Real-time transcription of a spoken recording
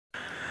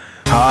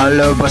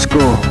Halo bosku,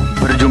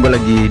 berjumpa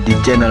lagi di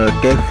channel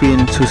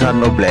Kevin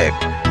Susano Black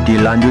di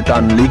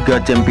lanjutan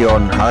Liga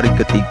Champion hari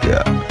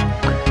ketiga.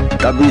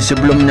 Tapi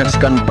sebelum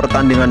menyaksikan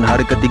pertandingan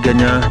hari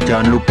ketiganya,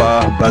 jangan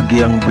lupa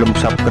bagi yang belum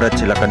subscribe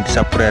silahkan di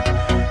subscribe,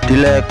 di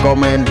like,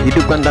 komen,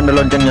 hidupkan tanda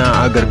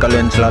loncengnya agar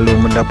kalian selalu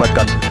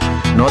mendapatkan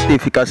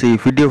notifikasi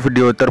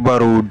video-video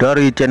terbaru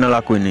dari channel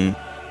aku ini.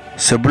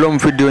 Sebelum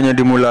videonya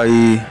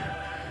dimulai,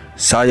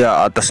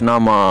 saya atas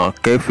nama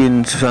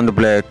Kevin Susano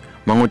Black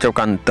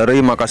mengucapkan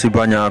terima kasih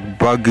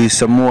banyak bagi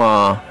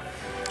semua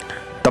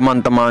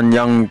teman-teman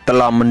yang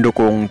telah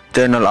mendukung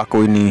channel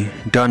aku ini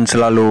dan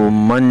selalu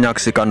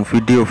menyaksikan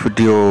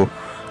video-video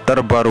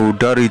terbaru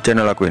dari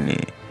channel aku ini.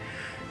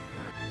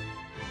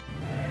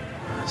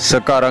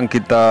 Sekarang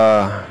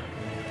kita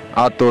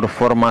atur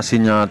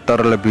formasinya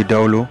terlebih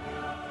dahulu.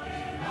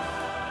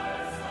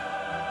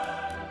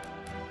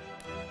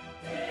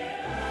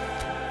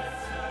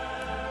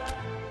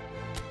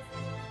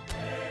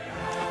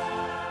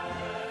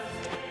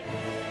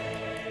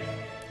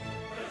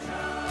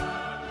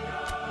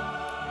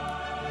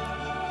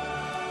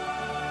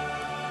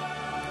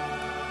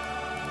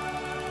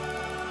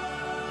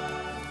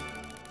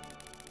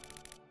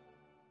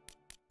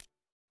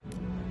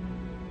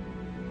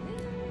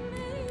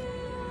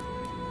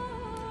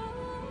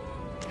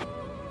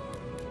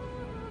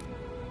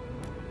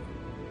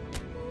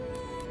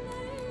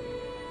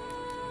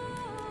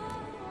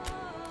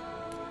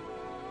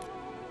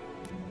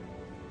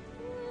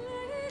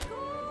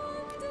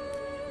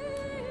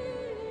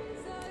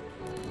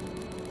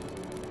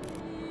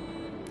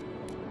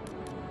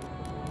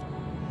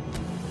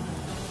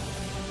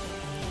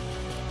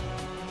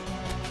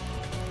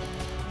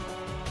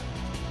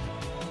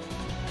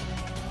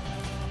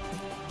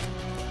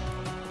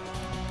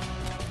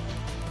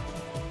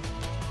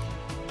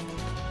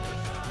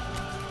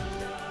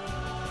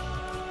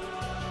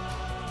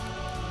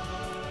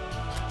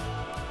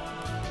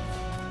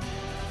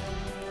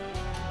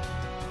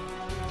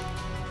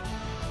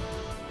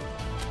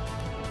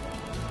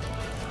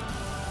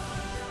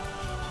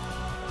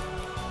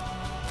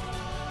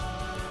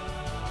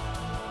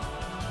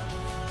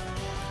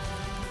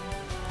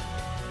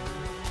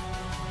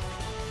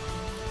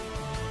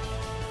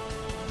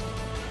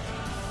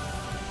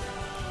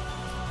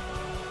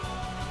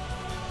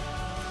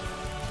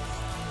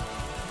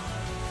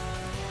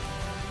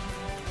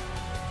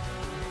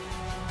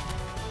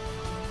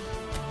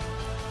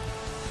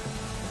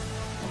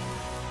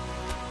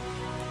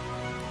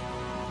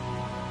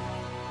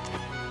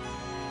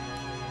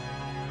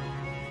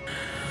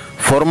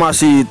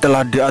 Formasi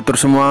telah diatur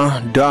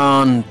semua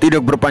dan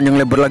tidak berpanjang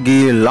lebar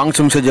lagi,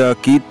 langsung saja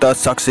kita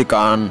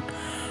saksikan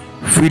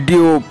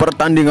video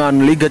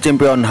pertandingan Liga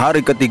Champion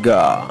hari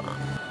ketiga.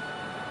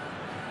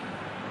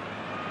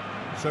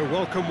 So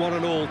welcome one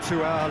and all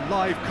to our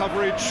live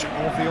coverage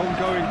of the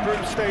ongoing group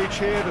stage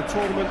here, the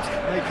tournament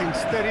making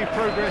steady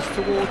progress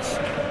towards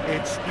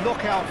its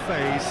knockout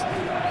phase.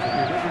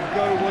 We will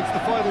go once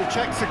the final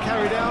checks are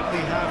carried out.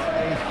 We have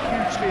a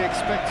hugely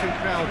expectant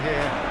crowd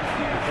here.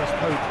 We just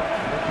hope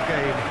that the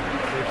game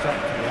lives up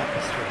to the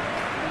atmosphere.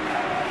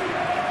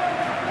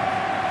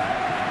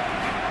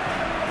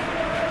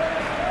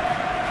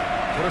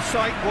 What a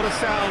sight, what a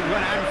sound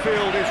when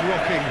Anfield is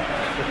rocking.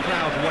 The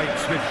crowd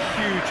waits with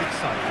huge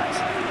excitement.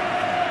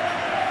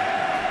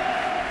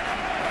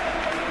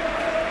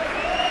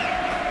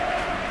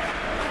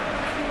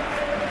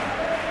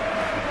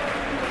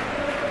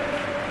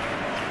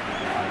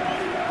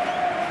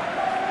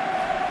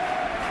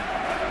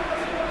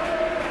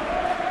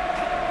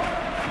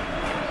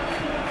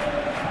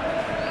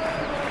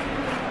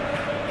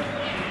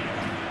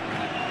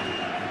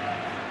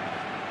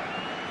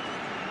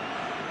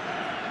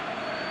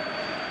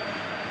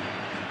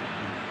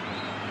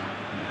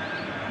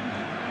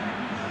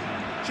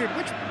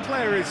 Which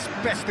player is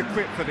best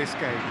equipped for this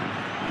game?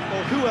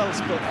 Well, who else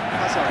but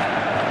Hazard?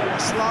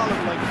 A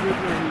slalom-like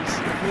dribbler who's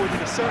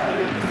afforded a certain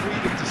amount of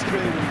freedom to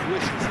stray when he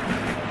wishes.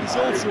 He's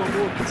also a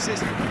more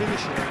consistent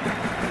finisher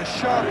and the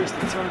sharpest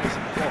in terms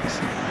of cross.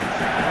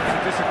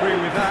 I disagree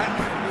with that.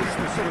 It's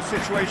the sort of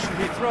situation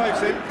he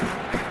thrives in.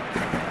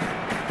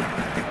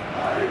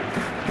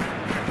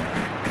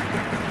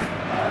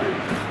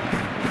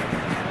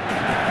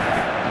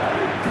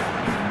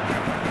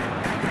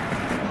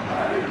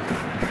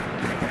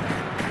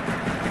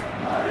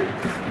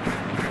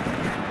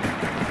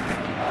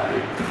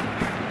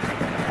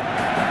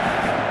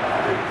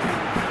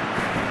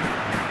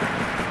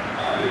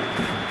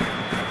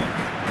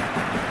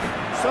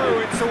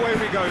 Away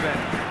we go then.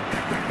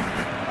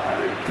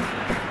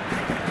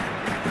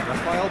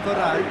 Rafael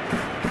Varane,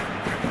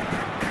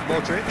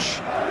 Modric,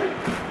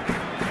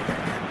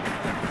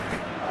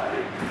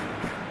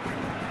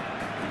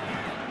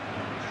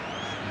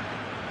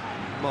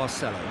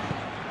 Marcelo.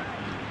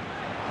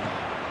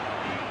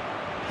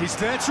 He's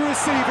there to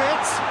receive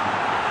it.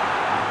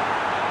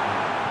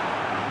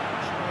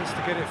 Tries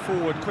to get it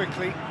forward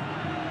quickly.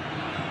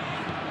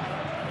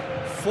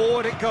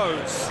 Forward it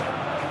goes.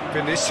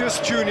 Vinicius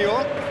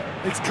Junior.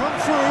 It's come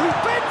through.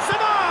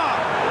 Benzema!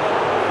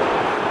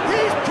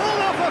 He's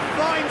pulled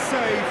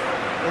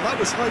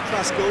was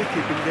high-class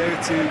goalkeeping there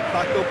to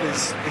back up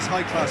his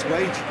high-class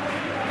wage.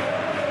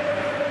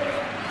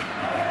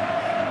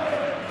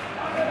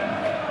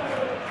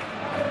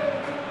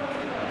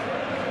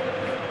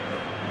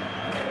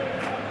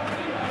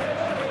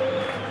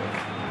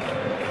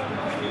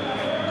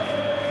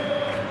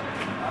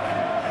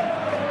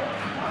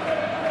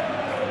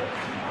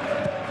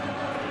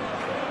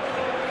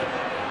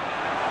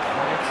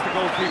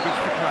 Goalkeepers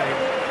to claim.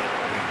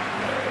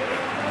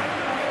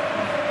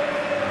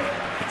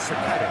 It's a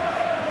heading.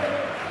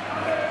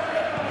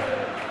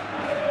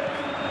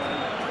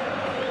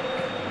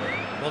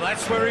 Well,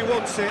 that's where he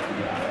wants it.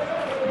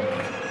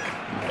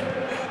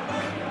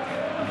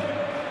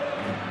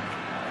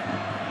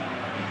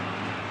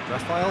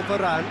 Rafael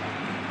Varane.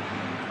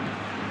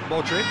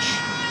 Modric.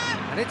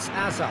 And it's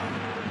Hazard.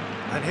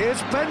 And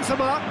here's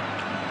Benzema.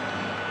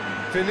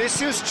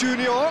 Vinicius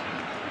Junior.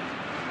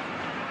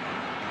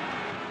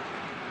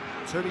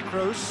 Toni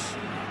Kroos.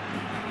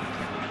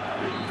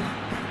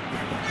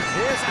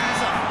 Here's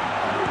Hazard.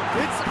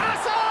 It's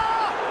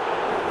Hazard!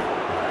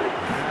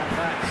 And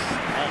that's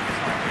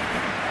off-time.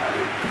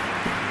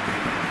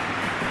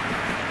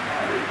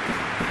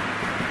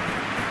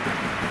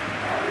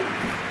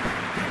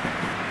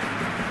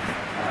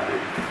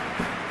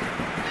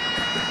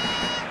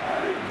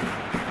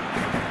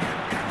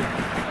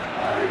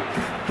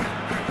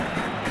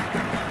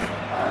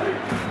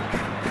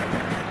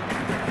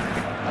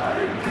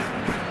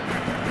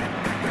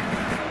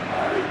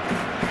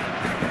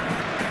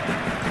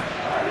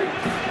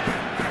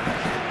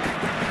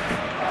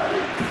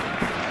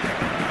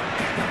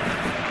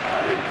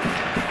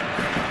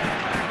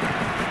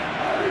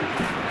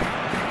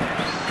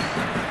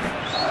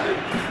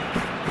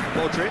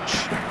 Modric.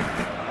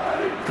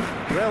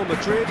 Real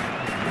Madrid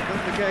win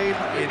the game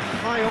in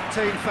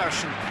high-octane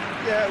fashion.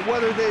 Yeah,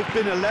 whether they've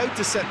been allowed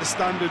to set the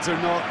standards or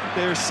not,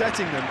 they're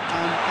setting them,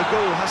 and a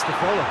goal has to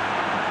follow.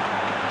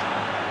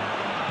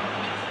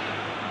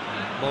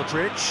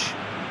 Modric.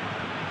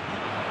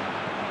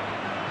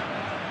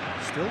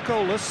 Still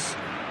goalless.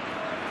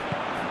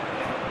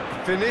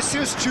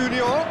 Vinicius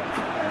Junior.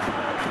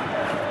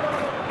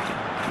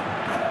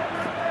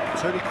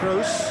 Toni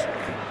Kroos.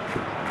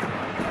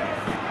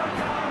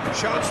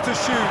 Chance to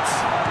shoot.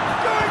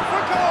 Going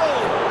for goal!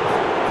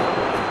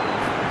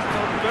 He's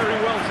done very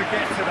well to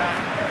get to that.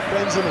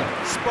 Benzema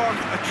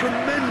sparked a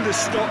tremendous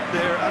stop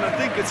there, and I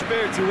think it's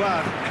fair to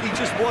add, he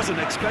just wasn't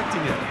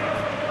expecting it.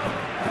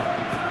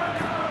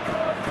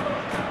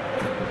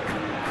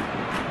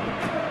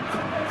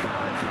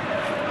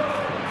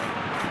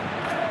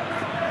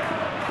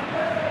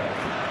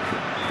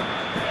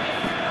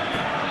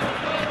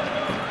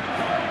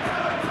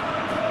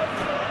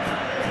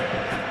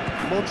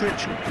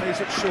 Modric plays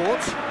it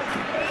short.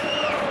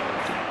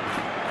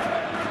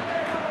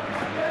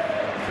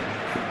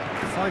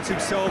 Finds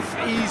himself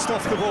eased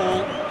off the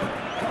ball.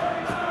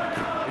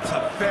 It's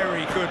a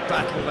very good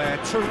battle there,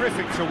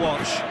 terrific to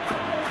watch.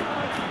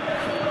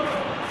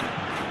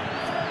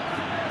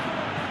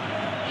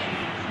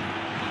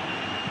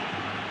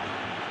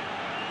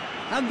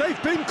 And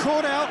they've been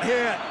caught out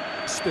here.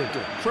 Still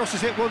good.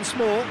 Crosses it once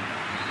more.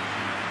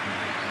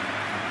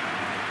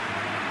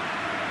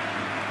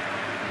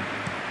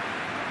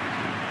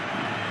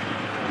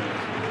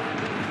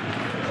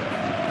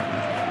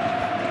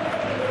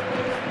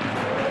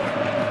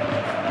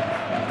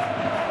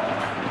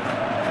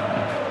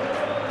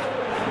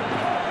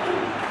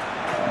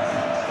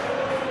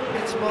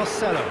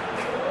 Marcelo.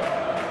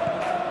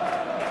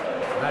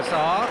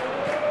 Hazard.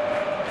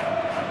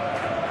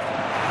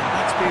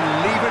 That's been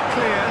levered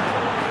clear.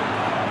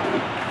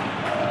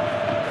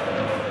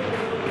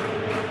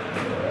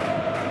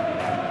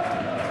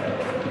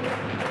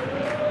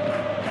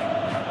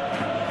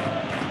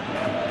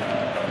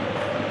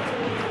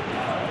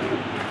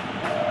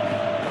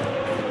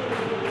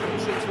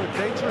 It's into a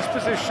dangerous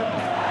position.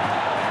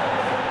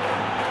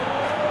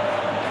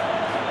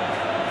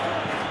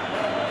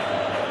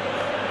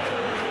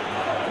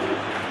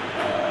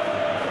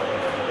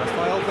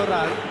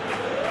 Varane.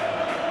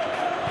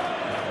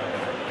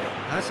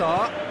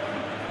 Hazard.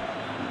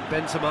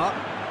 Benzema.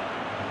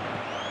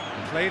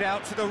 Played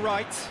out to the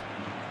right.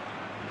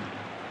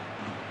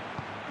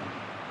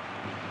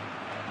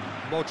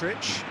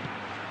 Modric.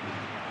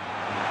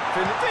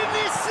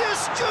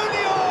 Vinicius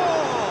Junior!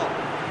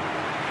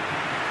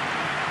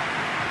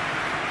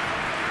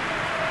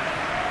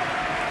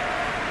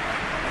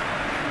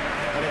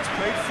 And it's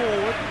played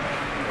forward.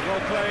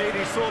 Well played,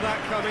 he saw that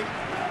coming.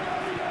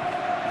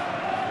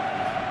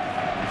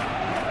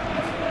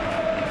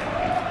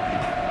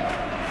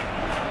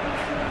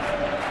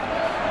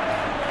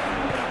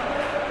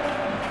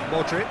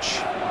 Modric.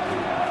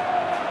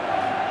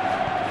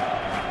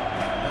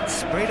 That's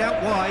sprayed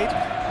out wide.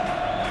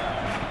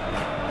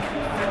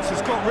 Defence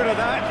has got rid of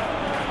that.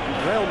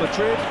 Real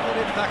Madrid get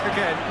it back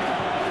again.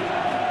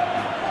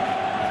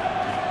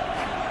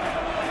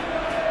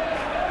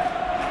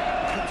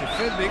 Good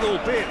defending,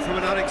 albeit from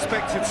an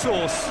unexpected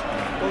source.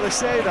 Well, they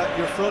say that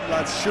your front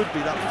lads should be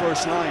that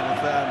first line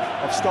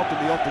of stopping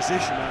the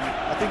opposition, and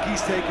I think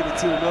he's taken it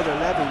to another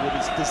level with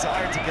his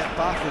desire to get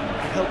back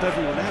and help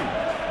everyone out.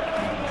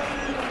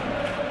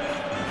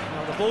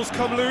 Well, the ball's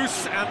come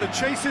loose and the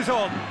chase is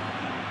on.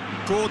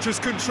 Gorgeous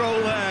control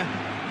there.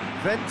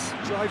 Vent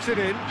drives it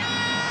in.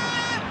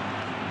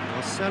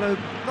 Marcelo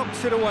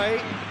knocks it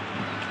away.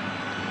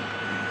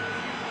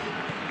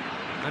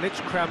 And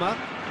it's Kramer.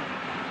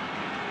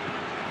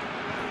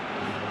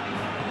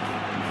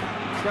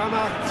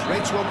 Kramer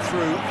threads one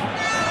through.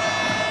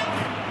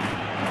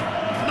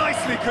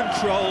 Nicely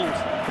controlled.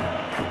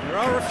 There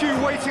are a few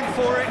waiting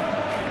for it.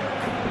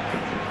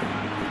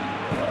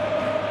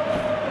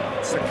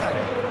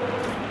 Sakaya.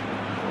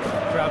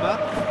 Kramer.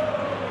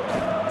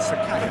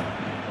 Sakaya.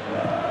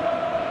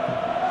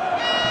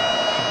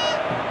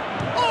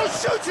 Oh,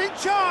 shooting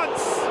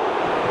chance!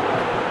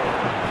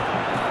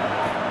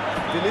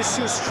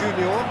 Vinicius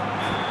Junior.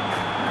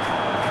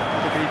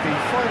 That'll be the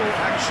final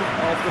action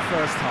of the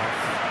first half.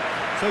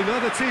 So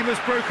neither team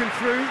has broken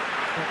through,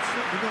 but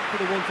certainly not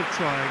for the want of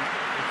trying.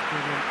 It's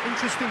been an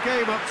interesting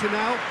game up to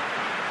now,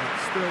 but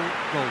still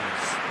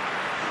goals.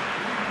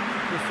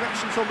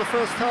 Reflections on the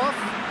first half?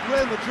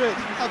 Real Madrid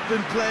have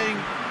been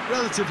playing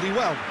relatively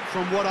well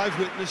from what I've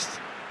witnessed.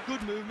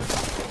 Good movement.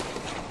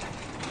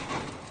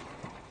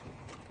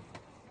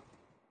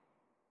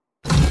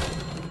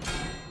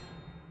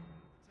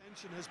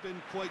 Tension has been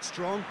quite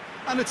strong,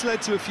 and it's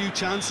led to a few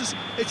chances.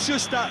 It's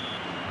just that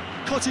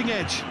cutting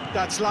edge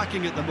that's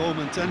lacking at the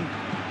moment, and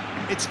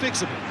it's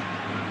fixable.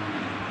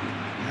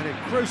 An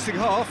engrossing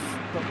half,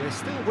 but we're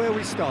still where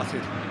we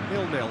started,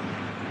 0-0.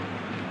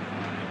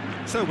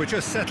 So we're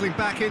just settling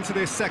back into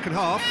this second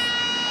half.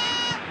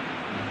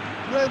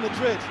 Real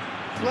Madrid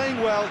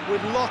playing well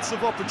with lots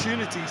of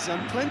opportunities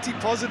and plenty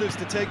positives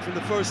to take from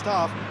the first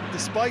half.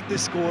 Despite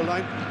this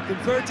scoreline,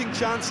 converting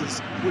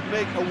chances would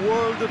make a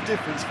world of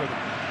difference for them.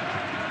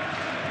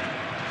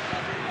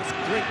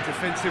 Great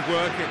defensive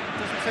work. It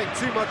doesn't take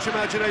too much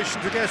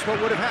imagination to guess what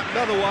would have happened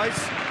otherwise.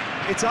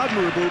 It's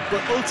admirable,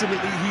 but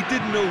ultimately he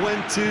didn't know when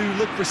to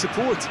look for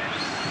support.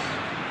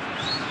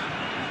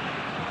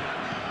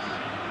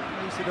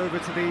 Plays it over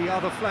to the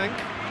other flank.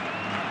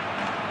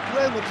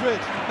 Real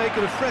Madrid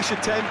making a fresh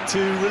attempt to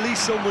release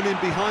someone in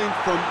behind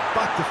from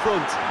back to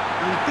front.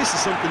 And this is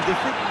something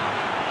different.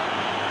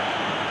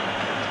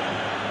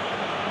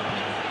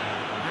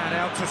 And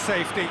out to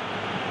safety.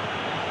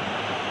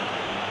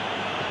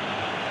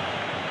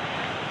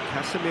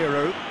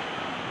 Casemiro.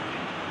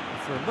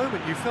 For a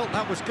moment you felt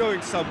that was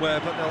going somewhere,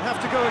 but they'll have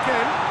to go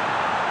again.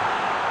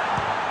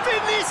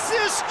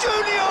 Vinicius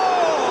Junior!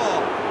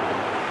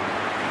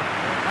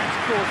 That's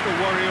caused a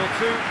worry or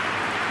two.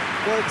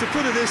 Well, to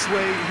put it this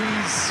way,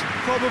 he's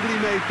probably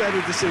made better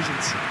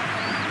decisions.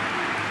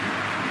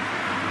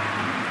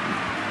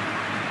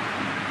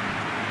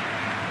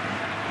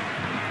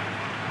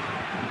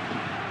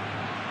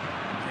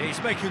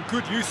 He's making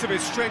good use of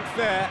his strength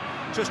there,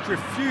 just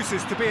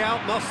refuses to be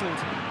out-muscled.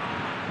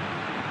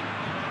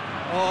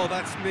 Oh,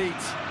 that's neat.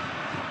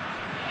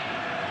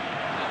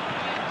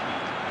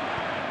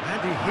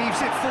 And he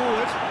heaves it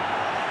forward.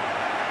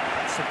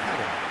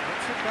 Sakaya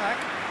gets it back.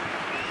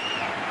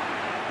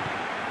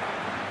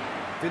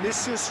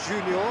 Vinicius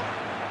Junior.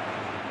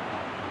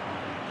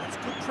 That's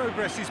good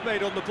progress he's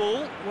made on the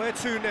ball. Where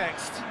to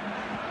next?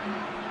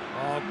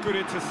 Oh, good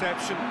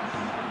interception.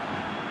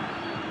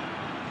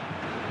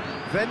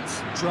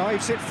 Vent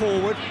drives it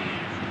forward.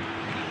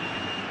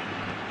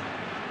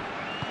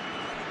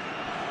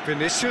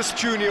 Vinicius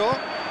Junior.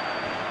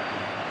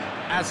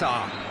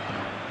 Azar.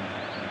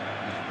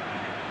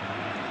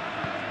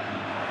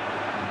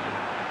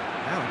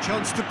 Now a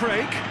chance to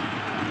break.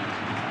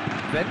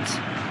 Vent.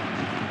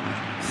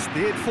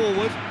 Steered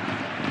forward.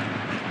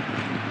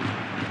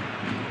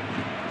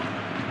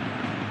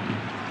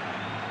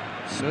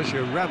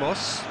 Sergio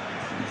Ramos.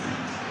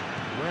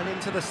 Well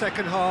into the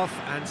second half,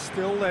 and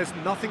still there's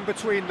nothing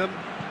between them.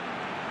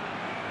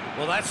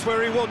 Well, that's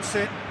where he wants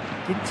it.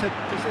 Ginter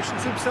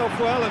positions himself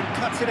well and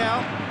cuts it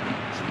out.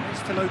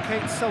 Tries to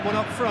locate someone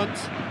up front.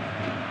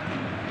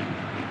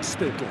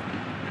 Stöckler.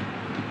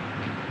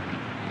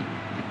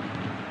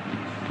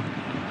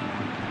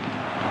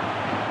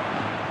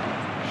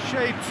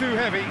 Shade too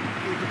heavy.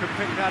 Keeper can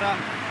pick that up.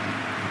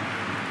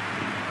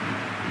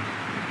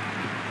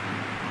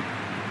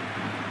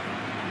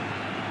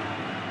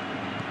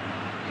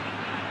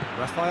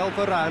 Rafael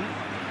Varane.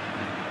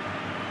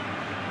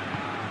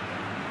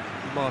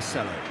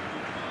 Marcelo.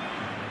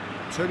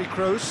 Toni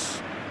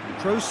Kroos.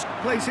 Kroos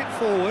plays it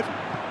forward.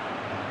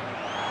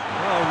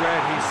 Oh,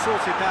 Red, he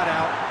sorted that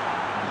out.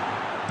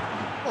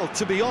 Well,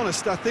 to be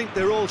honest, I think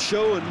they're all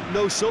show and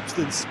no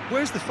substance.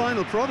 Where's the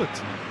final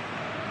product?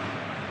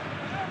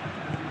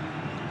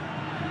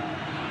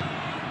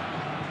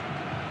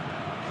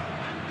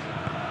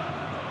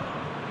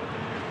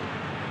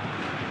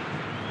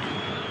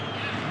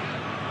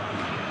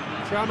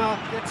 Kramer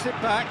gets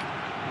it back.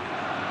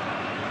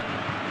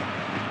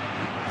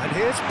 And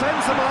here's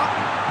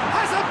Benzema.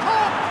 Has a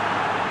pop!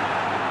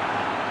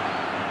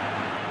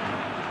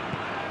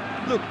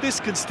 Look,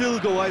 this can still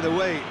go either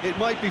way. It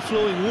might be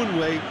flowing one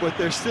way, but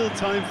there's still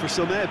time for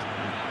some ebb.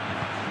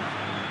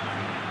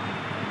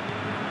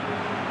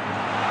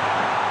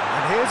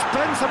 And here's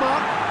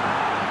Benzema.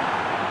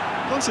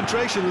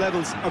 Concentration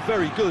levels are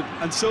very good,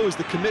 and so is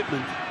the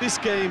commitment. This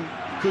game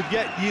could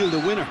yet yield a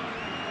winner.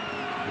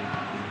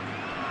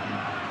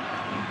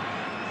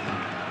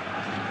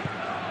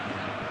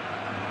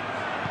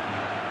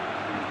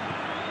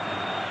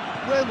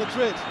 Real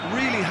Madrid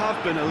really have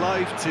been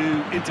alive to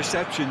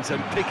interceptions and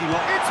picking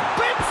up. It's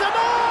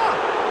Benzema!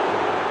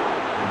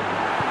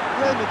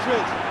 Real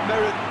Madrid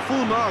merit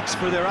full marks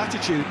for their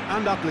attitude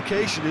and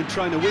application in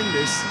trying to win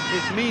this.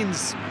 It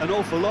means an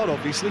awful lot,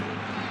 obviously.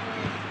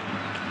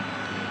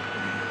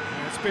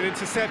 It's been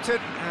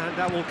intercepted, and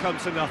that will come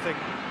to nothing.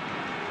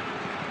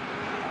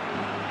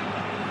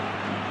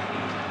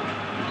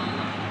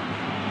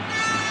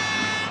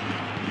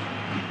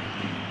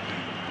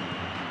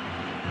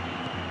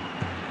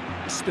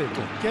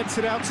 Spindle gets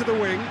it out to the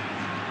wing.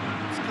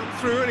 He's come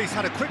through and he's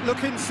had a quick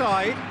look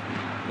inside.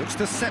 Looks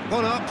to set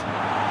one up.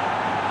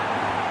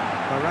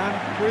 Varane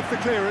with the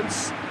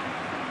clearance.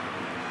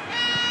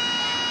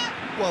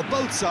 Well,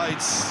 both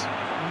sides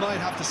might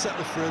have to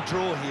settle for a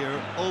draw here,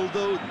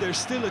 although there's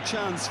still a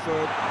chance for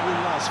one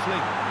last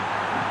fling.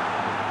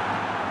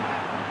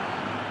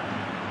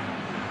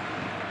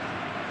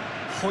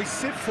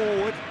 Hoists it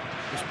forward.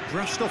 Just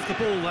brushed off the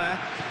ball there.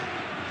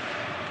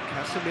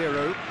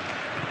 Casemiro.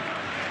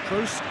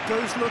 Close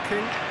goes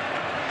looking.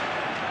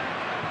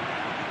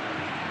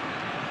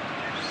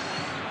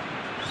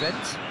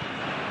 Vent.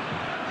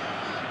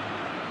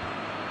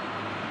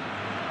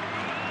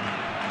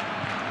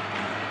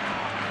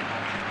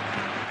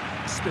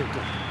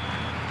 Spindle.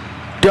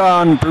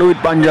 Dan peluit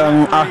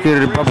panjang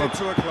akhir babak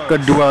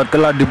kedua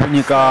telah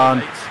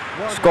dibunyikan.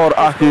 Skor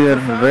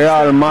akhir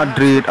Real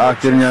Madrid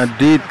akhirnya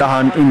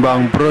ditahan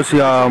imbang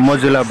Borussia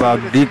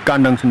Monchengladbach di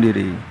kandang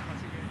sendiri.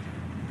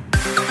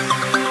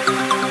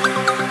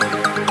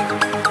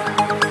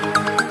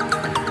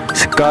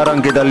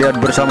 Sekarang kita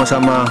lihat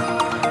bersama-sama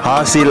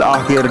hasil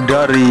akhir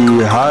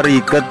dari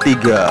hari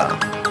ketiga.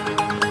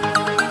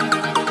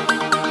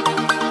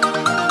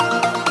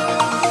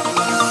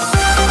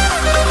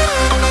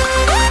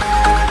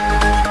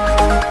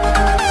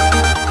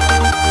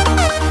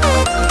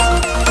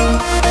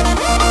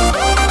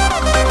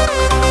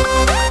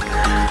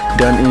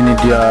 Dan ini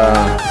dia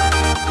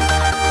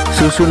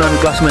susunan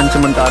klasemen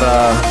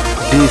sementara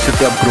di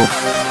setiap grup.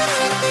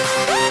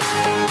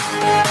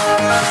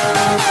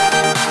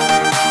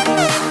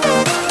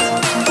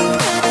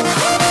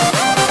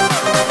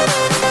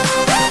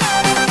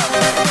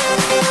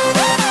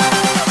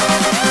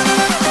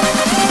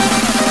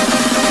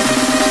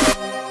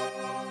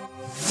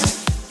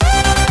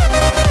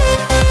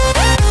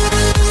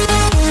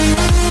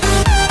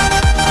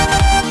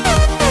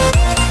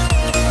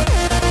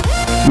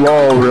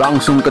 Wow,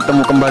 langsung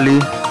ketemu kembali.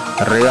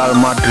 Real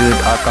Madrid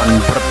akan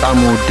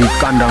bertamu di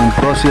kandang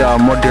Borussia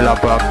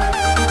Monchengladbach.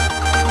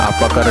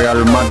 Apakah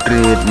Real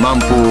Madrid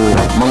mampu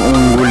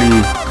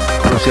mengungguli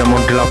Borussia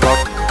Monchengladbach?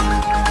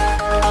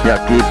 Ya,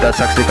 kita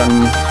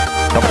saksikan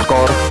top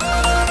skor.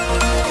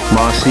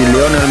 Masih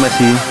Lionel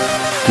Messi,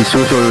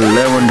 disusul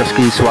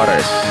Lewandowski,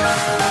 Suarez.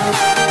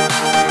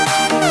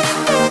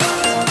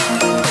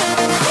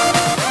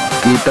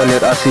 Kita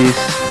lihat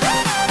assist.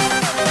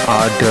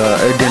 Ada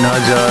Eden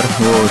Hazard.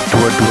 Wow,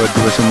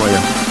 dua semua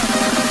ya.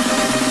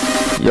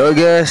 Yo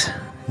guys,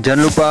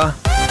 jangan lupa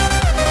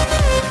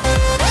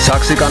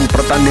saksikan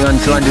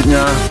pertandingan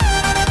selanjutnya.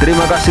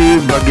 Terima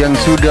kasih bagi yang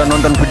sudah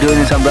nonton video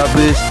ini sampai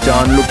habis.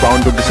 Jangan lupa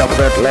untuk di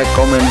subscribe, like,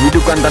 komen,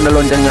 hidupkan tanda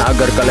loncengnya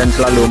agar kalian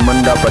selalu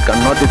mendapatkan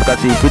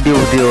notifikasi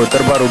video-video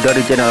terbaru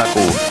dari channel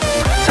aku.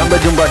 Sampai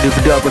jumpa di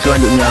video aku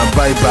selanjutnya.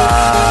 Bye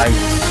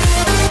bye.